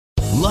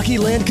Lucky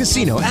Land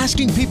Casino,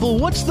 asking people,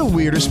 what's the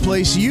weirdest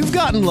place you've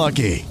gotten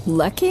lucky?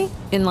 Lucky?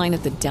 In line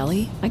at the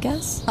deli, I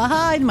guess?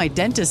 Aha, in my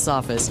dentist's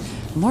office.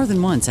 More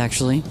than once,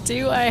 actually.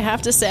 Do I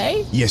have to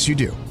say? Yes, you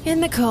do. In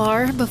the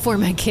car before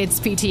my kids'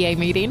 PTA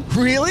meeting.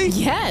 Really?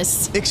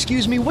 Yes.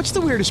 Excuse me, what's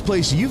the weirdest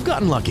place you've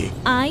gotten lucky?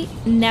 I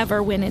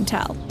never win and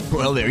tell.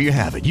 Well, there you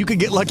have it. You can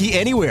get lucky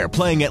anywhere,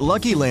 playing at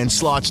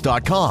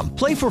LuckyLandSlots.com.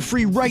 Play for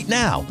free right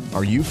now.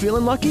 Are you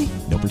feeling lucky?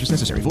 No purchase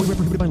necessary. Void where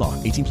prohibited by law.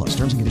 18 plus.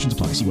 Terms and conditions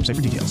apply. See website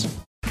for details.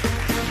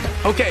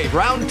 Okay,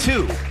 round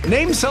two.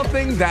 Name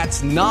something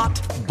that's not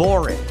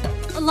boring.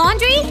 A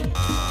laundry?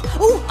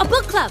 Ooh, a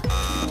book club.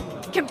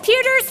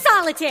 Computer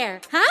solitaire,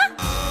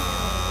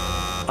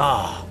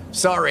 huh?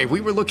 Sorry,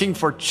 we were looking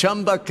for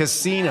Chumba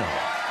Casino.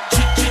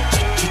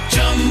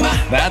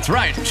 That's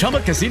right.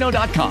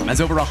 ChumbaCasino.com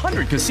has over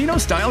 100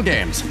 casino-style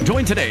games.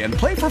 Join today and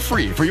play for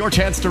free for your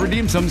chance to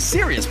redeem some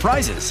serious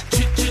prizes.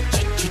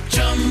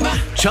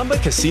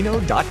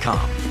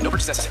 ChumbaCasino.com. No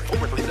purchase necessary.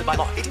 Void where prohibited by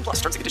law. 18 plus.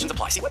 Terms and conditions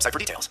apply. See website for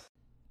details.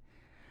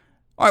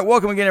 All right,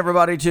 welcome again,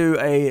 everybody, to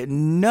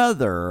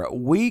another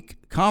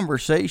week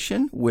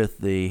conversation with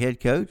the head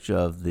coach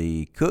of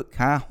the Cook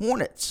High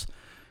Hornets.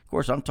 Of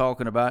course, I'm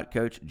talking about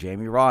Coach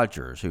Jamie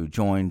Rogers, who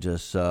joins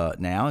us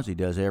now, as he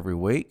does every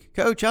week.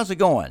 Coach, how's it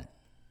going?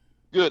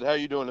 Good. How are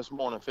you doing this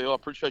morning, Phil? I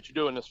appreciate you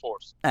doing this for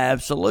us.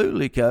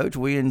 Absolutely, Coach.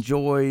 We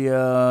enjoy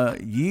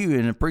you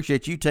and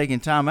appreciate you taking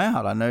time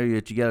out. I know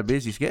that you got a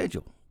busy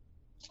schedule.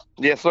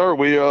 Yes, sir.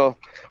 We're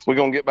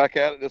going to get back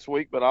at it this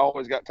week, but I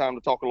always got time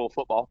to talk a little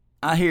football.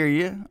 I hear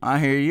you.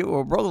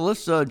 Well, brother,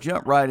 let's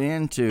jump right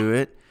into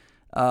it.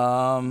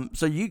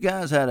 So you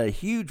guys had a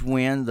huge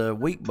win the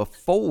week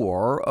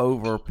before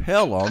over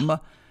Pelham,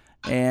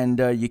 and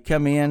you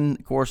come in,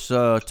 of course,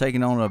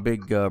 taking on a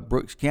big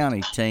Brooks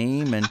County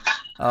team. And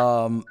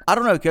I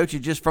don't know, Coach,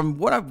 just from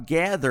what I've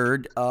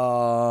gathered,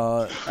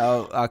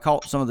 I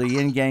caught some of the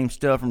in-game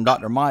stuff from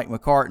Dr. Mike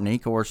McCartney,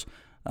 of course,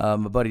 my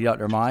buddy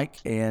Dr. Mike,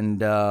 and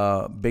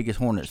biggest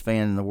Hornets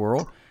fan in the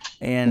world.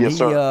 And yes,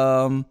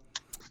 sir.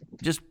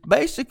 Just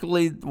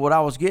basically what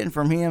I was getting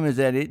from him is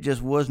that it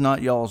just was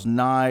not y'all's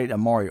night.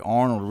 Amari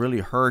Arnold really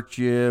hurt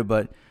you,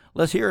 but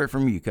let's hear it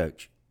from you,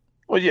 Coach.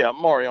 Well, yeah,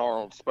 Amari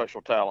Arnold's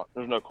special talent.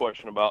 There's no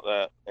question about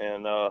that.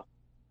 And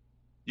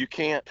you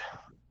can't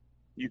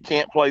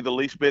play the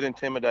least bit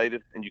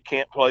intimidated, and you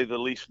can't play the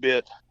least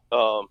bit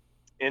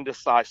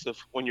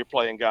indecisive when you're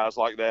playing guys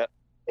like that.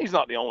 He's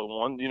not the only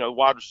one. You know,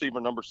 wide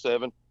receiver number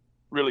 7,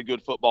 really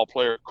good football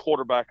player.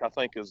 Quarterback, I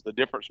think, is the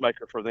difference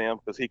maker for them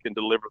because he can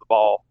deliver the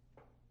ball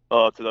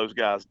to those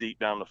guys deep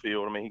down the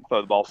field. I mean, he can throw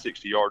the ball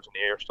 60 yards in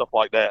the air, stuff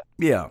like that.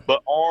 Yeah.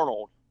 But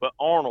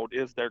Arnold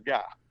is their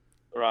guy,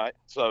 right?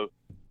 So,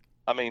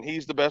 I mean,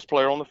 he's the best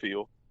player on the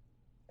field.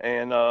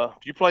 And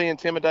if you play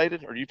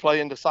intimidated or you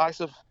play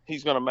indecisive,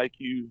 he's going to make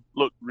you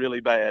look really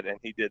bad, and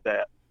he did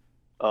that.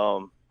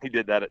 He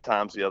did that at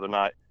times the other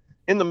night.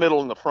 In the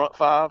middle, in the front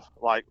 5,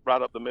 like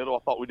right up the middle, I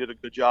thought we did a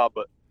good job.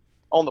 But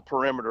on the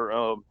perimeter,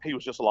 he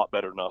was just a lot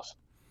better than us.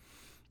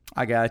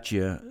 I got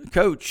you.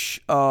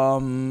 Coach,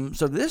 so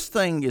this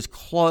thing is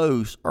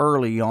close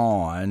early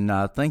on.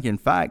 I think, in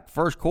fact,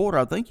 first quarter,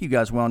 I think you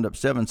guys wound up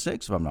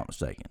 7-6, if I'm not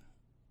mistaken.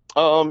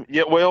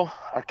 Yeah, well,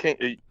 I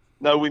can't –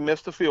 no, we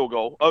missed the field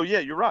goal. Oh, yeah,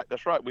 you're right.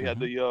 That's right. We had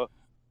the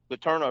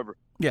turnover.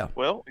 Yeah.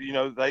 Well, you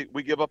know,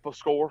 we give up a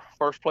score,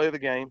 first play of the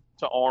game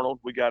to Arnold.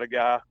 We got a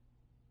guy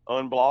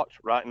unblocked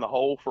right in the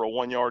hole for a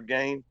 1-yard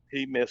gain.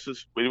 He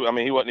misses. He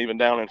wasn't even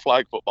down in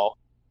flag football.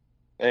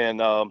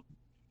 And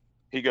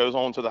he goes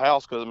on to the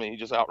house because, he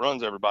just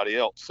outruns everybody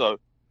else. So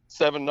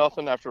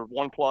 7-0 after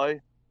one play,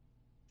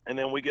 and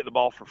then we get the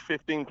ball for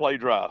 15-play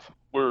drive.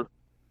 We're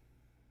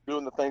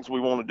doing the things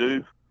we want to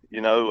do,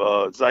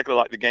 exactly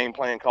like the game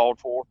plan called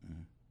for.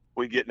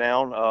 We get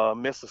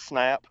down, miss a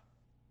snap.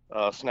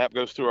 Snap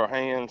goes through our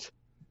hands.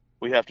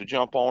 We have to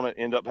jump on it,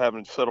 end up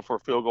having to settle for a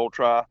field goal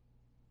try.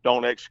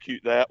 Don't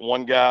execute that.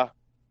 One guy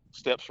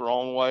steps the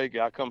wrong way.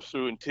 Guy comes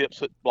through and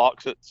tips it,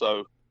 blocks it.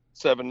 So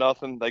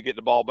 7-0, they get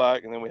the ball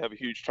back, and then we have a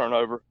huge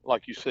turnover.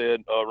 Like you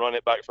said, run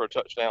it back for a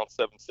touchdown,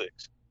 7-6.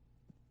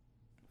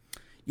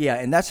 Yeah,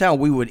 and that's how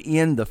we would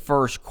end the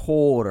first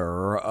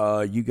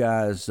quarter. You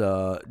guys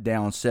down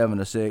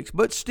 7-6,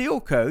 but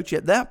still, Coach,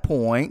 at that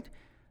point,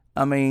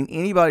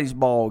 anybody's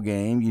ball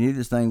game. You knew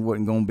this thing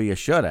wasn't going to be a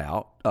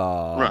shutout,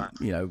 right?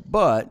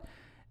 But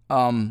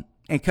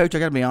and Coach, I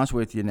got to be honest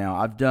with you now.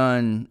 I've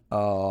done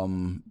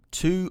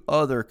 2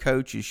 other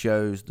coaches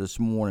shows this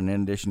morning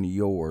in addition to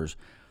yours.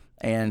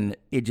 And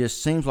it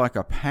just seems like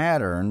a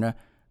pattern.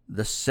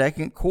 The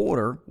second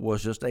quarter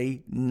was just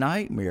a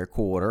nightmare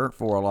quarter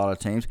for a lot of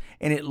teams.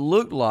 And it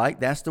looked like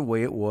that's the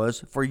way it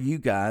was for you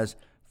guys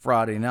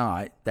Friday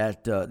night,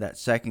 that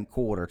second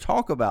quarter.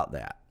 Talk about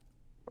that.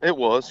 It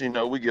was.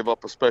 We give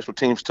up a special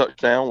teams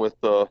touchdown with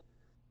a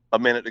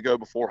minute to go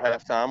before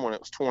halftime when it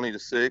was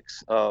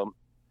 20-6.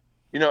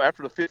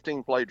 After the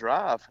 15-play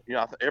drive,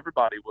 I think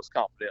everybody was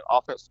confident.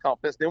 Offense was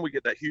confident. Then we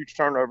get that huge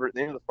turnover at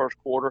the end of the first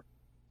quarter.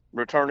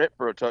 Return it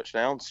for a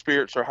touchdown.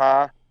 Spirits are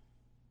high.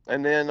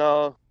 And then,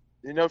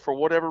 for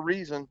whatever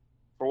reason,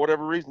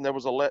 there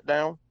was a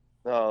letdown.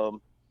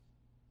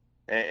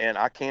 and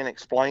I can't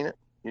explain it.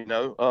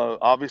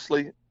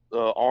 Obviously,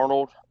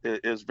 Arnold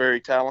is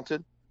very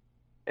talented,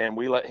 and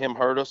we let him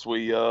hurt us.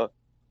 We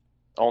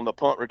on the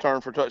punt return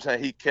for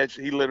touchdown, he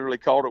literally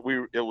called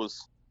it. It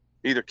was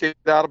either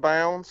kicked out of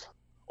bounds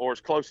or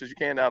as close as you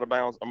can out of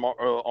bounds.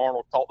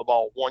 Arnold caught the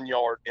ball 1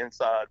 yard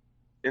inside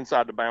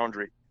the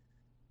boundary,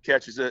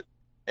 catches it,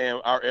 and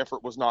our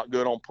effort was not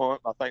good on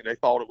punt. I think they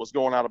thought it was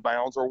going out of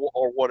bounds or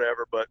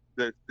whatever, but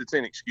it's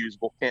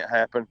inexcusable, can't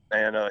happen,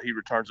 and he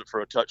returns it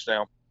for a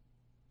touchdown.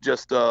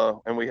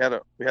 And we had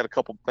a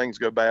couple of things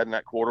go bad in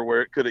that quarter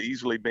where it could have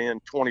easily been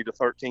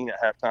 20-13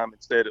 at halftime.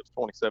 Instead, it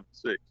was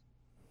 27-6.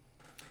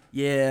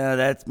 Yeah,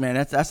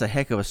 that's a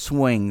heck of a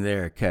swing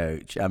there,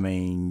 Coach. I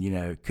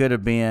mean, could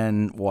have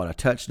been a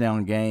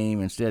touchdown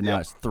game. Instead, now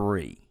it's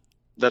 3.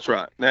 That's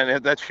right,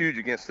 and that's huge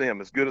against them.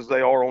 As good as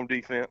they are on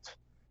defense,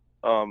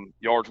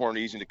 yards weren't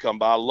easy to come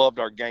by. I loved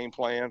our game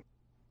plan.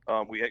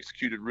 We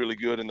executed really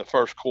good in the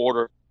first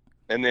quarter,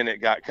 and then it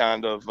got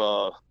kind of,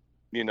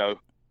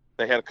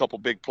 they had a couple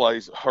big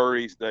plays,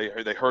 hurries.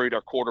 They hurried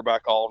our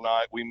quarterback all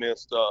night. We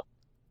missed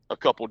a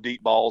couple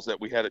deep balls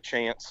that we had a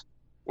chance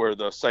where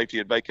the safety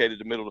had vacated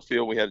the middle of the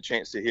field. We had a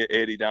chance to hit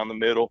Eddie down the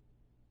middle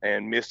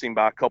and missed him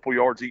by a couple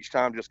yards each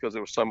time just because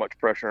there was so much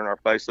pressure in our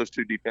face. Those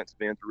two defensive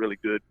ends are really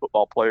good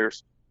football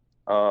players.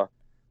 At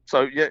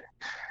the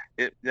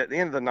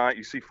end of the night,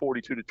 you see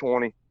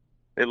 42-20.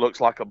 It looks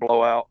like a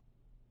blowout,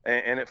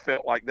 and it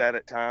felt like that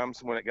at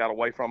times when it got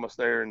away from us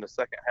there in the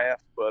second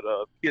half. But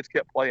kids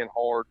kept playing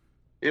hard.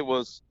 It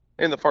was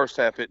in the first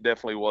half. It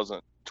definitely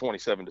wasn't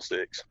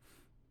 27-6.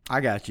 I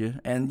got you.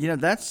 And,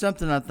 that's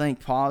something I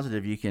think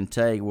positive you can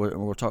take.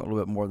 We'll talk a little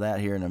bit more of that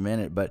here in a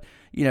minute. But,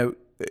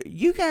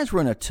 you guys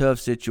were in a tough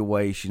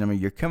situation. I mean,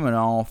 you're coming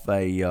off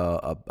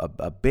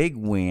a big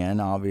win,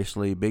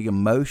 obviously, a big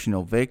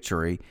emotional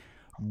victory.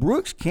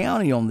 Brooks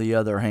County, on the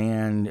other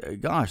hand,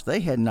 gosh, they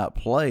had not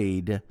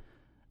played,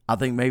 I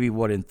think maybe,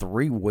 in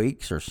 3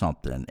 weeks or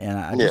something. And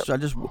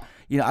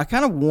I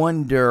kind of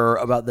wonder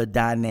about the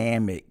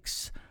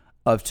dynamics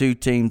of two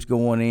teams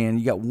going in.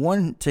 You got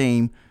one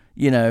team,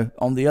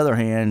 on the other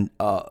hand,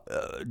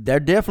 they're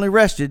definitely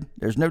rested.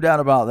 There's no doubt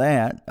about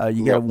that.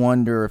 You got to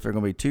wonder if they're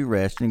going to be too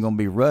rested and going to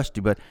be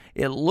rusty. But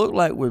it looked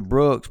like with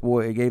Brooks,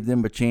 boy, it gave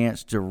them a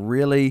chance to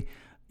really,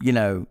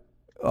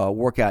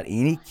 work out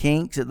any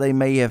kinks that they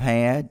may have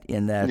had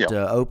in that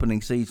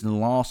opening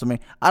season loss. I mean,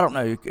 I don't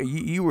know.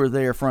 You were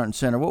there front and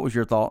center. What was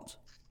your thoughts?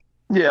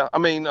 Yeah, I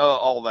mean,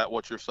 all that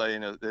what you're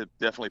saying, it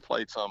definitely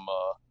played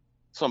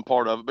some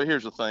part of it. But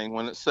here's the thing: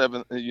 when it's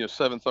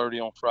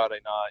 7:30 on Friday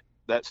night,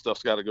 that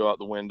stuff's got to go out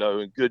the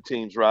window, and good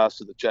teams rise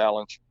to the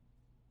challenge.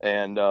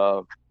 And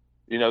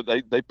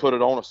they put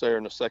it on us there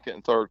in the second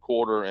and third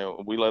quarter,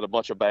 and we let a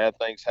bunch of bad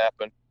things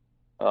happen.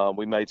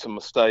 We made some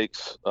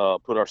mistakes,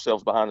 put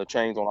ourselves behind the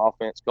chains on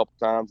offense a couple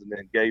times, and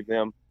then gave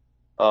them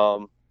a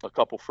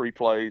couple free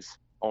plays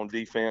on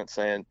defense.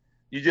 And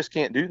you just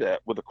can't do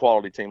that with a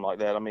quality team like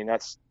that. I mean,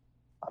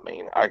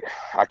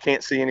 I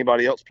can't see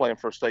anybody else playing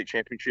for a state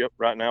championship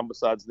right now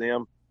besides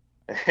them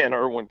and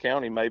Irwin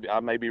County. Maybe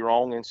I may be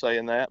wrong in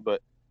saying that,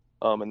 but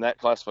in that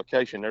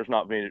classification, there's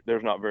not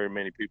very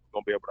many people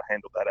going to be able to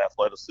handle that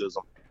athleticism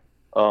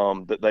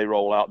that they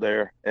roll out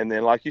there. And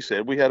then, like you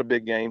said, we had a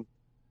big game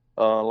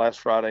last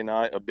Friday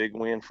night, a big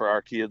win for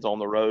our kids on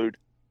the road.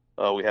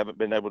 We haven't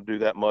been able to do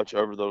that much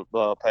over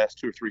the past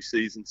 2 or 3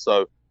 seasons,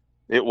 so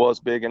it was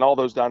big, and all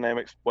those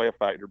dynamics play a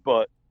factor.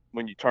 But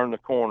when you turn the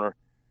corner,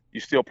 you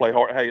still play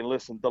hard. Hey,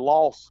 listen, the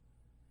loss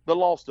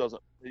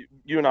doesn't.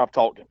 You and I have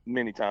talked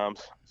many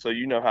times, so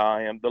you know how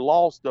I am. The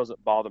loss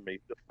doesn't bother me.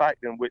 The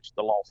fact in which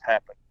the loss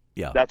happened,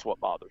 that's what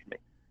bothers me.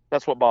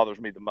 That's what bothers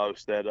me the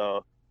most.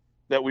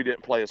 That we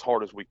didn't play as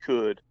hard as we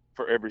could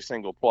for every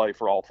single play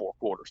for all 4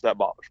 quarters. That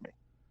bothers me.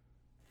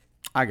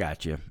 I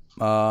got you.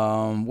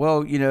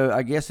 Well,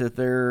 I guess if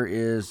there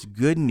is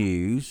good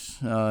news,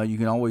 you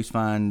can always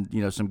find,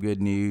 some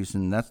good news,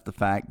 and that's the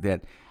fact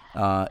that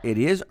it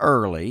is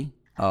early.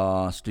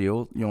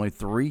 Still, you're only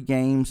 3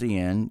 games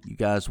in. You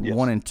guys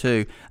 1 and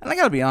 2, and I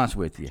got to be honest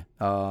with you.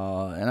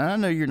 And I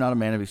know you're not a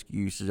man of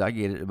excuses. I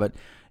get it, but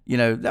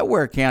that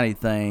Ware County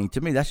thing,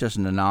 to me, that's just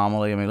an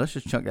anomaly. I mean, let's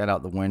just chuck that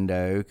out the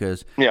window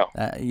because, you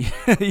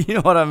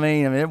know what I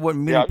mean? I mean, there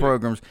wasn't many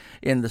programs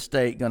in the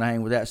state going to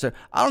hang with that. So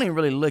I don't even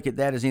really look at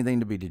that as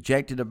anything to be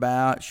dejected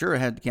about. Sure,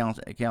 it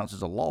counts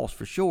as a loss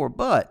for sure,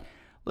 but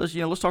let's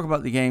talk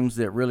about the games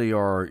that really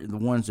are the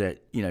ones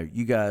that,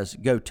 you guys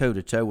go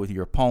toe-to-toe with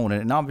your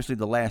opponent. And obviously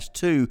the last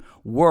 2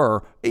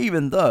 were,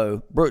 even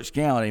though Brooks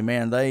County,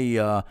 man, they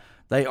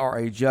are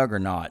a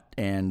juggernaut.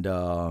 And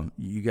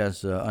you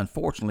guys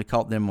unfortunately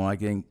caught them on, I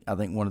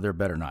think, one of their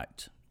better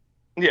nights.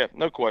 Yeah,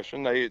 no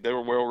question. They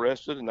were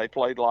well-rested, and they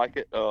played like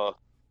it.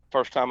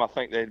 First time I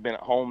think they had been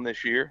at home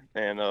this year.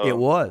 And it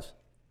was.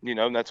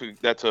 And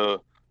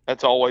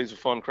that's always a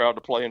fun crowd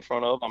to play in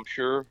front of, I'm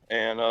sure.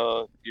 And,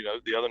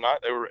 the other night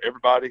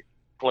everybody,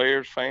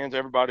 players, fans,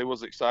 everybody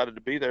was excited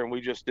to be there, and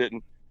we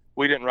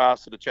didn't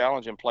rise to the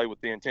challenge and play with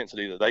the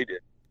intensity that they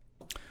did.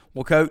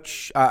 Well,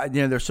 Coach,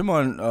 there's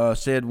someone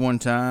said one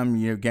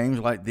time, games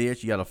like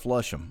this, you got to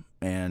flush them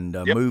and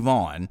move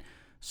on.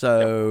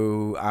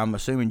 So I'm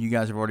assuming you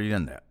guys have already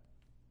done that.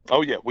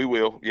 Oh yeah, we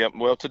will. Yeah.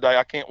 Well, today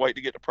I can't wait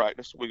to get to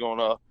practice. We're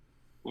gonna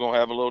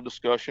have a little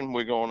discussion.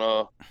 We're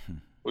gonna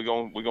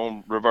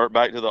revert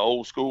back to the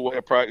old school way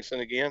of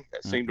practicing again.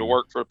 That seemed to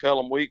work for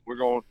Pelham week.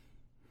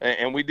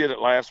 And we did it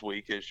last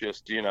week. It's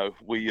just we're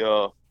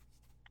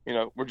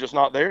just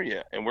not there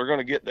yet, and we're going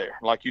to get there.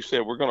 Like you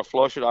said, we're going to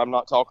flush it. I'm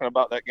not talking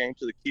about that game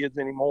to the kids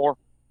anymore.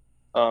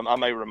 I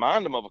may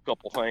remind them of a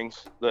couple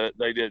things that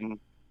they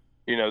didn't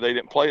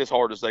play as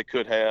hard as they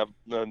could have,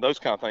 those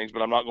kind of things,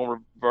 but I'm not going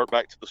to revert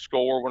back to the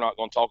score. We're not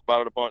going to talk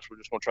about it a bunch. We're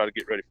just going to try to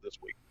get ready for this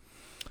week.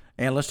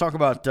 And let's talk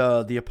about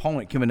the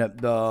opponent coming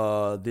up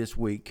this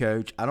week,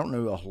 Coach. I don't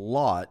know a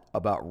lot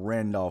about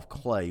Randolph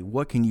Clay.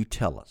 What can you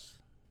tell us?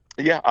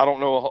 Yeah, I don't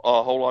know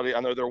a whole lot. I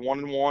know they're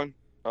 1-1.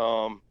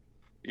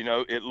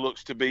 It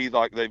looks to be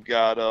like they've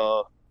got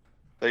a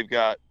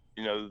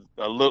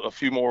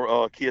few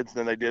more kids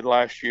than they did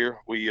last year.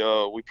 We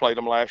played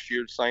them last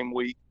year the same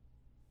week.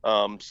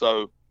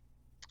 So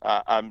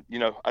I've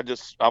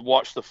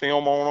watched the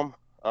film on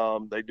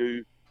them. They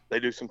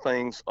do some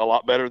things a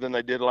lot better than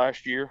they did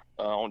last year.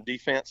 On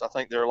defense, I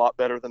think they're a lot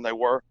better than they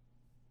were.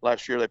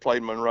 Last year they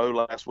played Monroe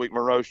last week.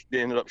 Monroe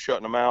ended up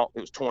shutting them out.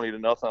 It was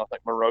 20-0. I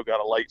think Monroe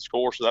got a late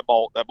score, so that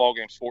ball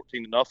game's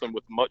 14-0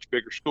 with a much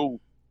bigger school.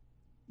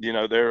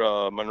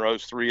 They're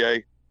Monroe's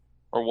 3A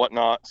or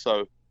whatnot.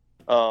 So it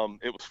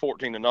was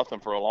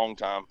 14-0 for a long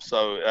time.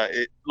 So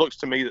it looks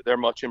to me that they're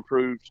much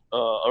improved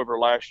over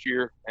last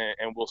year,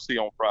 and we'll see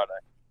on Friday.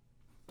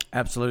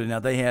 Absolutely. Now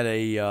they had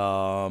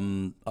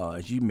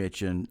as you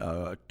mentioned,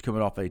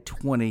 coming off a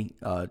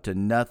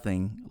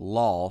 20-0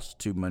 loss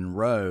to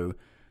Monroe.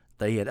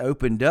 They had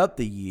opened up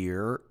the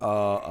year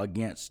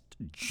against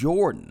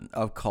Jordan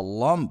of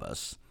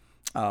Columbus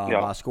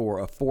by a score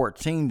of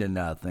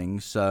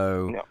 14-0.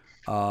 So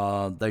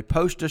they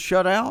post a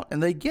shutout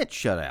and they get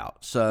shut out.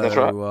 So that's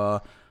right.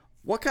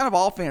 What kind of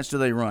offense do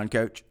they run,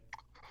 Coach?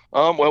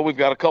 Well, we've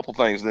got a couple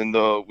things. Then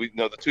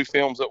the two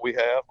films that we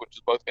have, which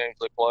is both games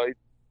they played,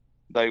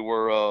 they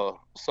were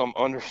some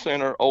under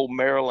center old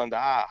Maryland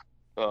I.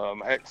 I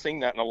hadn't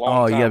seen that in a long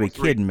time. Oh, you gotta be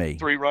kidding me!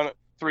 Three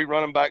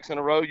running backs in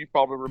a row. You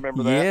probably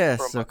remember that.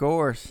 Yes, of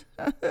course.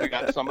 We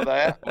got some of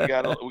that. We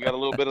got a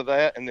little bit of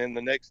that, and then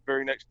the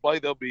very next play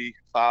they'll be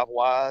 5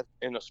 wide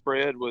in a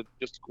spread with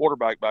just a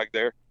quarterback back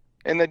there,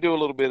 and they do a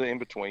little bit of in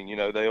between.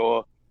 They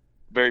are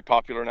very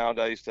popular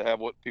nowadays to have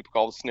what people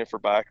call the sniffer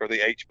back or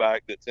the H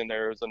back that's in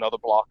there as another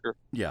blocker.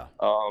 Yeah.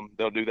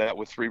 They'll do that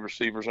with 3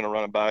 receivers and a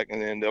running back, and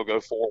then they'll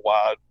go 4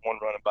 wide, 1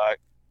 running back.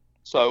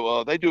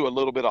 So they do a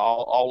little bit of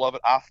all of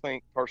it. I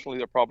think personally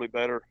they're probably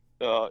better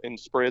in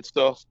spread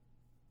stuff.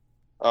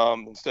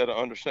 Instead of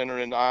under center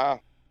and I,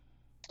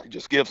 it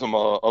just gives them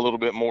a little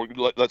bit more.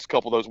 Let's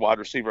couple those wide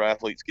receiver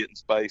athletes get in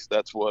space.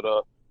 That's what,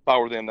 if I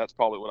were them, that's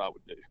probably what I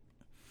would do.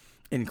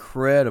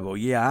 Incredible.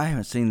 Yeah, I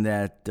haven't seen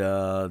that,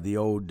 the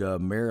old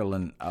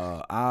Maryland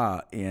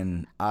I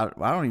don't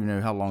even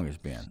know how long it's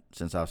been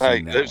since I've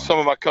seen that. Some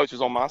of my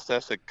coaches on my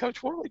staff said,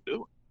 "Coach, what are they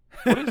doing?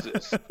 What is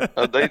this?"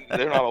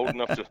 They're not old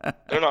enough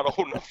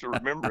to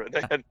remember it.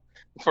 They had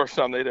the first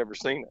time they'd ever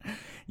seen it.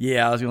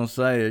 Yeah, I was going to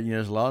say,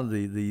 there's a lot of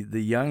the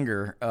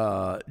younger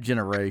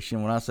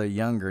generation. When I say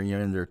younger,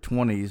 in their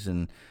 20s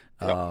and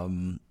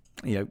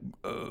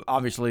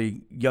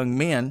obviously young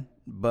men,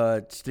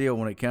 but still,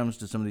 when it comes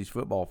to some of these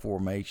football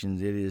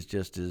formations, it is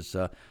just as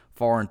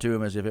foreign to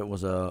them as if it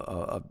was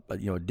a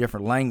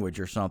different language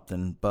or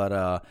something. But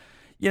I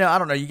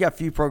don't know. You got a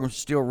few programs that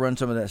still run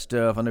some of that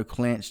stuff. I know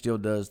Clint still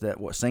does that.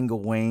 Single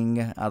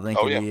wing? I think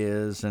it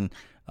is, and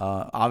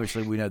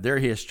obviously we know their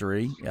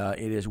history.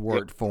 It has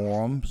worked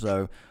for them,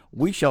 so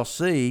we shall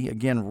see.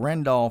 Again,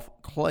 Randolph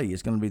Clay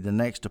is going to be the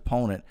next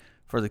opponent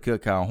for the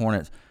Cook High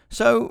Hornets.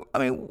 So, I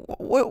mean,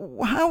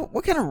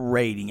 what kind of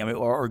rating,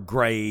 or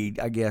grade,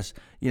 I guess,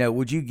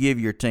 would you give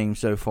your team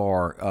so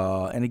far?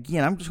 And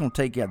again, I'm just going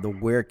to take out the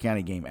Ware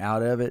County game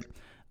out of it.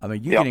 I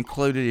mean, you can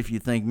include it if you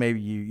think maybe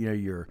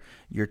your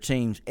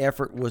team's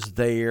effort was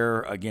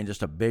there. Again,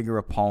 just a bigger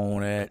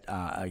opponent.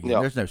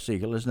 There's no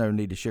secret. There's no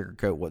need to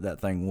sugarcoat what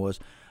that thing was.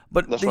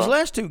 But these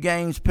last 2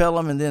 games,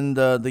 Pelham, and then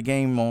the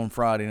game on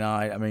Friday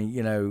night. I mean,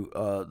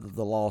 the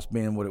loss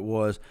being what it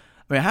was.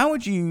 I mean, how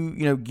would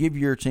you give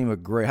your team a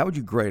grade? How would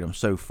you grade them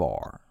so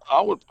far?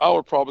 I would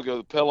probably go.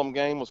 The Pelham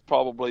game was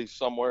probably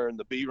somewhere in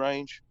the B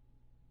range,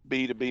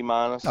 B to B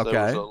minus. Okay.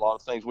 There was a lot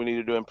of things we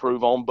needed to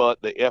improve on, but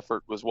the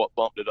effort was what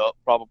bumped it up,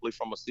 probably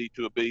from a C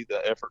to a B.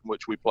 The effort in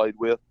which we played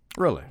with.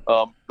 Really?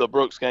 The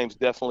Brooks game's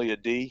definitely a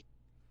D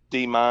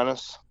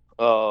minus,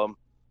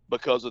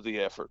 because of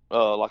the effort.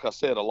 Like I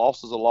said, a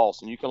loss is a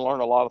loss, and you can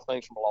learn a lot of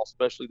things from a loss,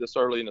 especially this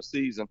early in the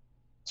season,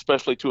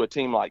 especially to a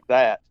team like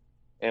that.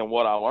 And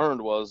what I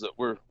learned was that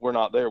we're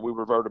not there. We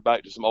reverted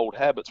back to some old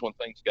habits when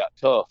things got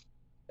tough.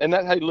 And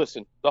hey,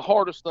 listen, the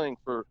hardest thing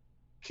for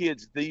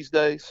kids these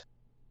days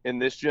in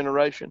this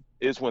generation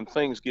is when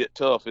things get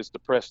tough is to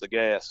press the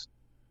gas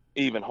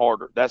even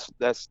harder. That's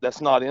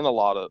not in a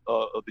lot of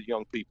the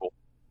young people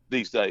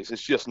these days.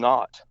 It's just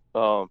not.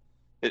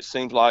 It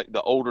seems like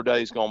the older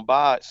days gone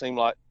by, it seemed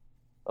like,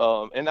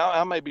 and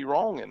I may be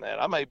wrong in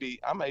that. I may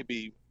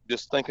be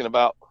just thinking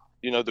about,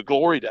 the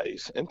glory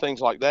days and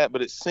things like that.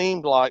 But it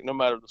seemed like no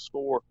matter the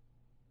score,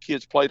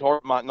 kids played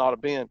hard. It might not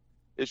have been.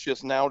 It's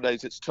just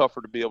nowadays it's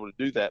tougher to be able to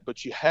do that.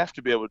 But you have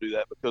to be able to do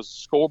that because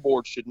the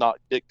scoreboard should not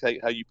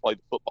dictate how you play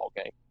the football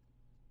game.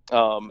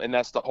 And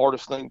that's the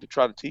hardest thing to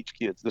try to teach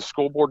kids. The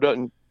scoreboard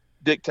doesn't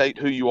dictate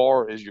who you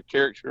are as your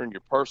character and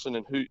your person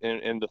and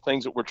the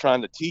things that we're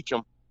trying to teach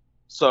them.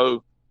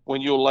 So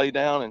when you'll lay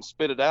down and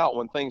spit it out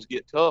when things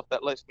get tough,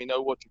 that lets me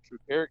know what your true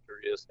character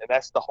is. And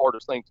that's the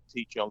hardest thing to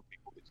teach young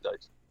people these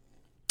days.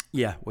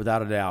 Yeah,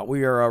 without a doubt.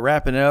 We are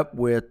wrapping up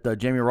with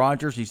Jamie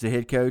Rogers. He's the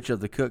head coach of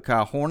the Cook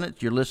High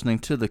Hornets. You're listening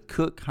to the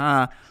Cook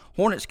High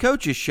Hornets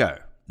Coaches Show.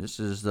 This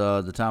is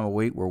the time of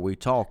week where we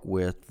talk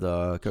with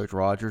Coach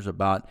Rogers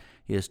about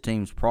his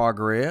team's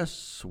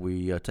progress.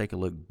 We take a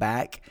look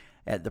back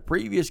at the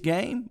previous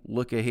game,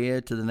 look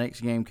ahead to the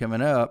next game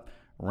coming up.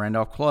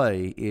 Randolph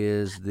Clay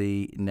is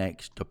the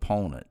next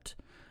opponent.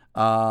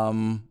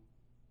 How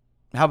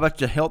about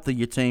the health of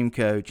your team,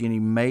 Coach? Any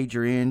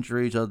major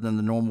injuries other than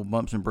the normal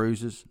bumps and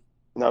bruises?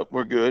 No,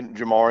 we're good.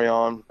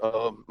 Jamarion,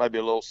 maybe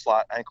a little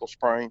slight ankle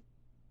sprain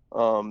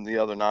the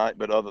other night,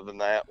 but other than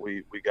that,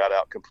 we got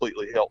out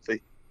completely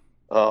healthy.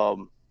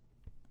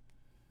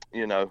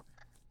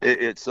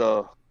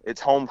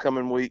 It's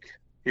homecoming week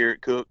here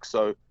at Cook,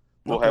 so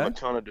we'll have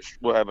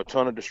a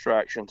ton of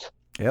distractions.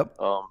 Yep.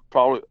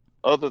 Probably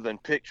other than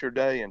picture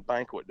day and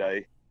banquet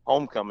day,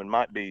 homecoming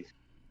might be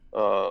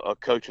a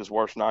coach's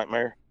worst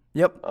nightmare.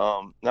 Yep.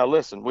 Now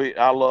listen,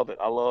 I love it.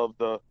 I love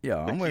the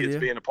kids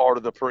being a part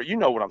of the parade. You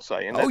know what I'm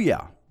saying?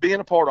 Being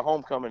a part of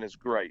homecoming is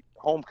great.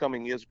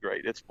 Homecoming is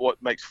great. It's what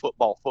makes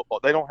football.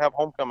 They don't have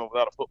homecoming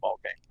without a football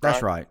game. Right?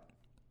 That's right.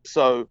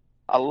 So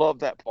I love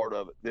that part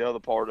of it. The other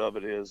part of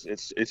it is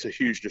it's a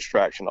huge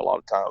distraction a lot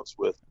of times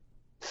with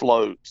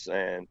floats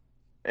and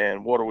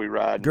what are we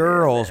riding?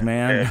 Girls,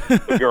 man.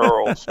 The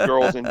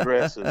girls in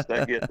dresses.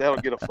 That'll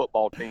get a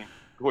football team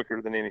quicker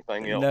than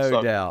anything else.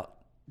 No doubt.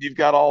 You've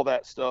got all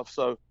that stuff.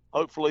 So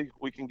hopefully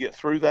we can get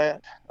through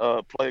that,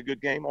 play a good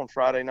game on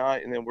Friday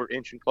night, and then we're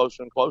inching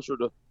closer and closer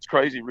to – it's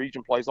crazy.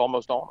 Region plays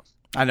almost on us.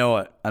 I know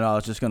it. I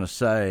was just going to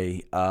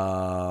say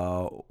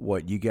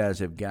what you guys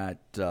have got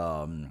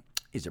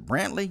is it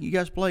Brantley you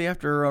guys play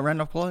after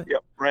Randolph Clay?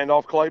 Yep,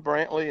 Randolph Clay,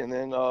 Brantley, and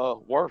then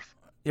Worth.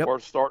 Yep.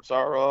 Worth starts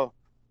our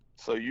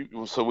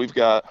so we've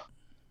got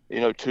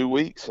 2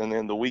 weeks, and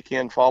then the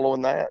weekend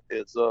following that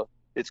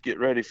it's get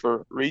ready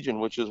for region,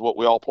 which is what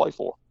we all play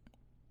for.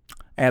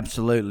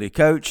 Absolutely,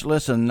 Coach.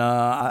 Listen,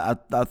 I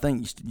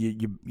think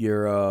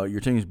your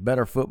team's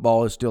better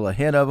football is still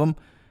ahead of them,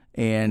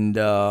 and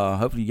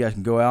hopefully you guys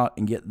can go out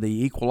and get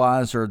the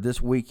equalizer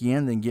this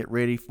weekend, and get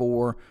ready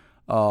for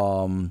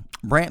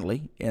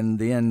Brantley, and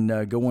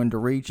then go into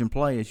region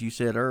play, as you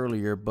said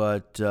earlier.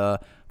 But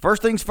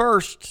first things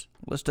first,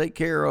 let's take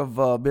care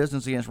of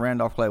business against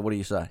Randolph Clay. What do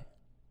you say?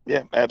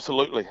 Yeah,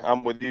 absolutely.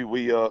 I'm with you.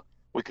 We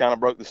kind of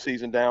broke the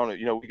season down.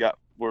 We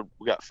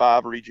got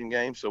 5 region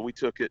games, so we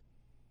took it.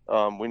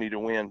 We need to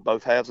win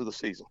both halves of the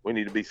season. We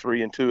need to be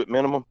 3-2 at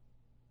minimum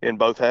in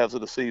both halves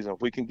of the season.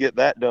 If we can get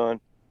that done,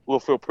 we'll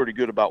feel pretty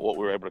good about what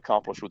we were able to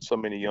accomplish with so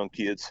many young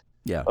kids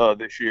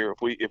this year.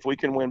 If we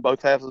can win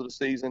both halves of the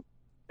season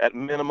at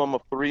minimum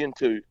of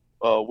 3-2,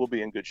 we'll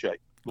be in good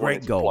shape.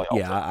 Great goal.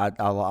 Yeah,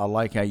 I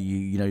like how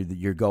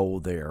your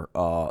goal there,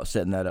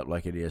 setting that up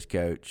like it is,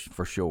 Coach,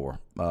 for sure.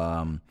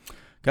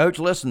 Coach,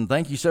 listen,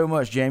 thank you so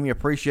much, Jamie.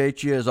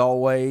 Appreciate you as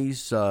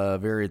always.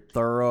 Very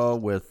thorough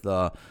with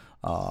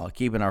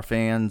keeping our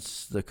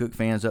fans, the Cook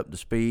fans, up to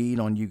speed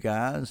on you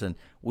guys, and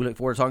we look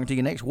forward to talking to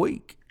you next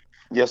week.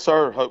 Yes,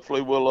 sir.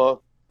 Hopefully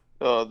we'll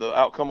the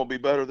outcome will be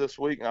better this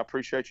week, and I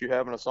appreciate you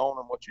having us on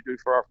and what you do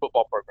for our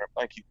football program.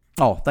 Thank you.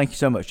 Oh, thank you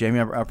so much, Jamie.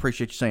 I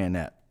appreciate you saying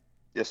that.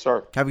 Yes,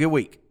 sir. Have a good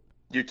week.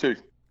 You too.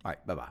 All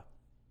right,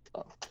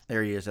 bye-bye.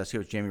 There he is. That's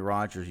Coach Jamie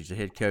Rogers. He's the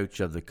head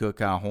coach of the Cook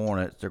High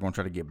Hornets. They're going to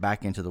try to get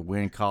back into the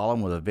win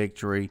column with a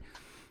victory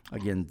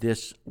again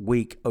this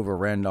week over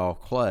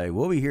Randolph Clay.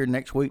 We'll be here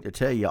next week to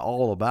tell you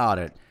all about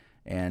it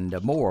and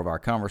more of our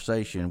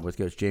conversation with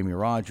Coach Jamie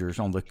Rogers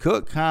on the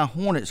Cook High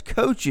Hornets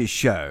Coaches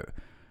Show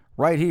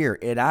right here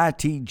at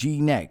ITG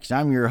Next.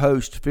 I'm your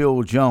host,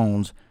 Phil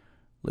Jones.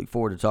 Look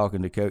forward to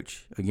talking to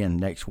Coach again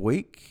next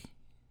week.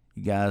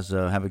 You guys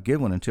have a good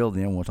one. Until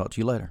then, we'll talk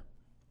to you later.